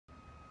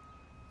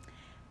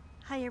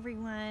Hi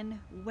everyone.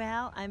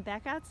 Well, I'm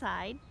back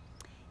outside.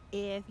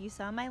 If you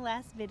saw my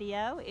last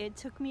video, it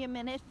took me a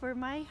minute for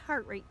my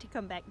heart rate to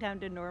come back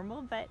down to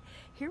normal, but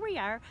here we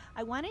are.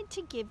 I wanted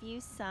to give you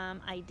some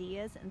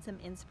ideas and some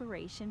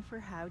inspiration for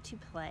how to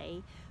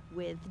play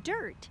with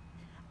dirt.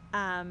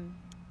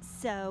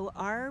 So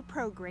our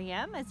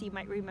program, as you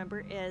might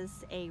remember,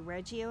 is a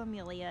Reggio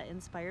Emilia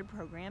inspired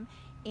program,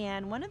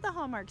 and one of the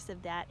hallmarks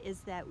of that is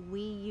that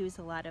we use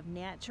a lot of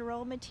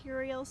natural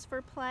materials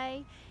for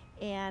play,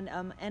 and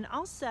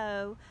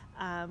also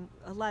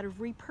a lot of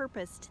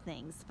repurposed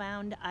things,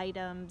 found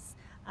items,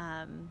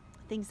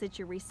 things that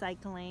you're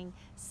recycling.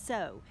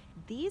 So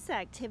these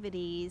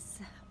activities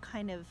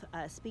kind of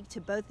speak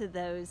to both of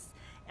those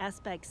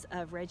aspects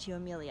of Reggio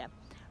Emilia.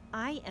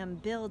 I am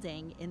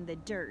building in the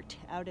dirt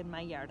out in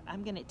my yard.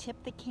 I'm going to tip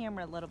the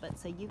camera a little bit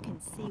so you can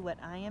see what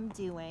I am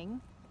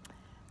doing.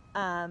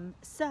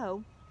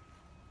 So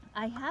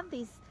I have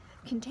these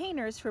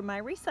containers for my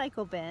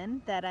recycle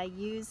bin that I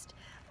used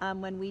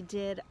when we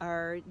did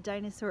our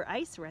dinosaur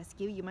ice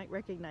rescue. You might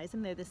recognize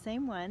them, they're the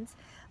same ones.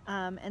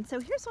 And so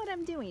here's what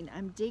I'm doing.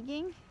 I'm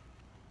digging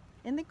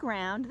in the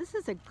ground. This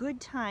is a good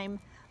time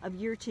of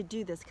year to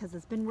do this because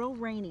it's been real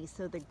rainy,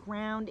 so the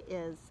ground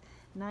is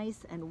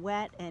nice and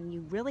wet, and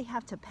you really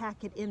have to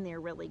pack it in there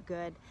really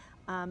good.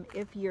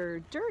 If your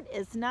dirt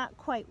is not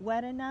quite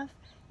wet enough,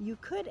 you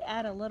could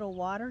add a little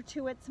water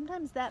to it.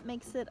 Sometimes that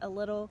makes it a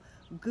little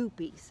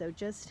goopy, so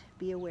just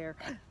be aware.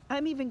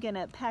 I'm even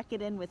gonna pack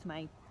it in with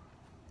my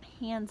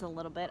hands a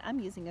little bit. I'm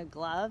using a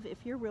glove.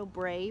 If you're real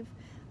brave,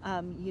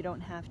 you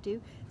don't have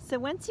to. So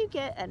once you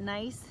get a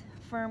nice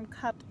firm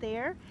cup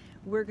there,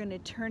 we're gonna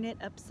turn it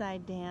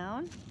upside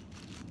down.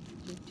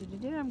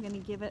 I'm gonna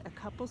give it a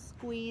couple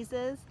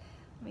squeezes.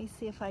 Let me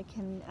see if I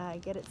can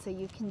get it so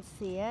you can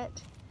see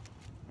it.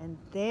 And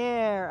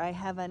there, I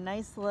have a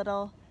nice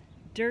little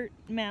dirt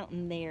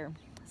mountain there.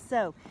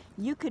 So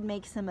you could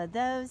make some of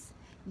those.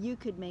 You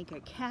could make a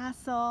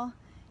castle.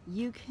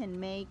 You can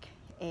make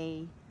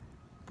a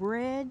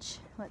bridge.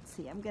 Let's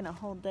see, I'm gonna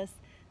hold this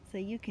so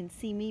you can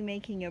see me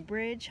making a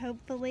bridge,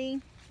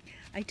 hopefully.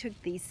 I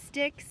took these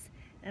sticks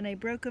and I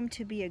broke them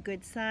to be a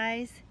good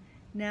size.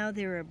 Now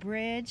they're a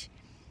bridge.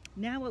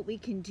 Now what we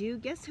can do,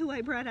 guess who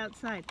I brought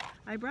outside?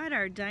 I brought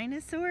our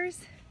dinosaurs.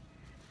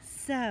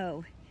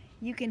 So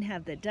you can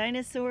have the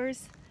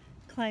dinosaurs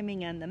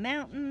climbing on the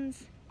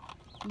mountains.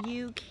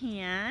 You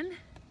can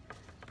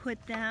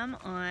put them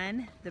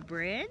on the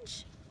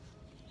bridge.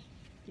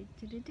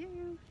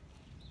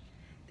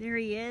 There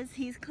he is.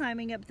 He's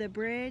climbing up the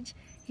bridge.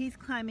 He's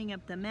climbing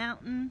up the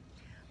mountain.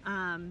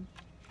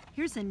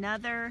 Here's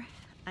another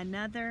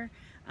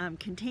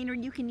container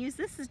you can use.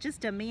 This is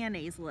just a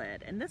mayonnaise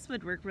lid, and this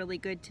would work really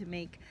good to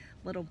make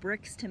little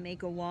bricks to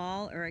make a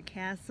wall or a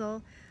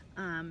castle.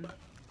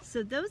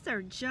 So those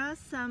are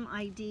just some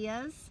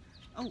ideas.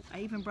 Oh, I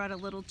even brought a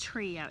little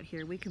tree out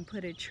here. We can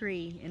put a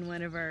tree in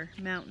one of our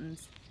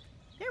mountains.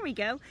 There we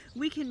go.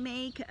 We can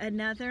make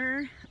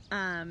another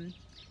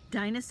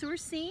dinosaur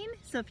scene.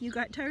 So if you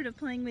got tired of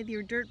playing with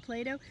your dirt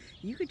Play-Doh,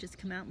 you could just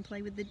come out and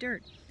play with the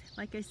dirt.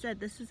 Like I said,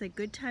 this is a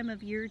good time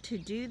of year to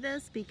do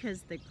this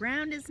because the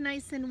ground is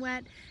nice and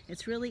wet.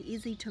 It's really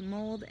easy to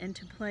mold and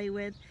to play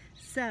with.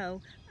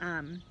 So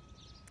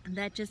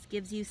that just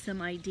gives you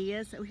some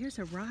ideas. Oh, here's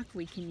a rock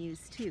we can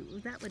use too. Ooh,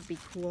 that would be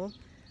cool.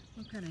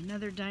 We've got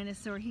another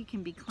dinosaur. He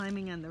can be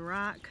climbing on the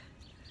rock.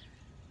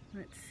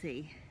 Let's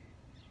see.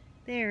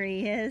 There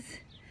he is.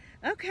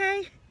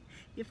 Okay.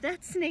 If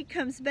that snake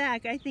comes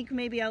back, I think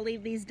maybe I'll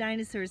leave these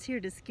dinosaurs here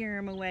to scare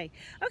them away.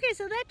 Okay,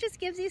 so that just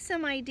gives you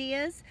some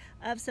ideas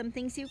of some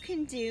things you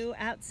can do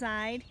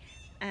outside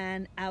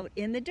and out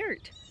in the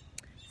dirt.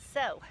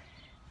 So,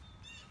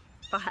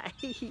 bye.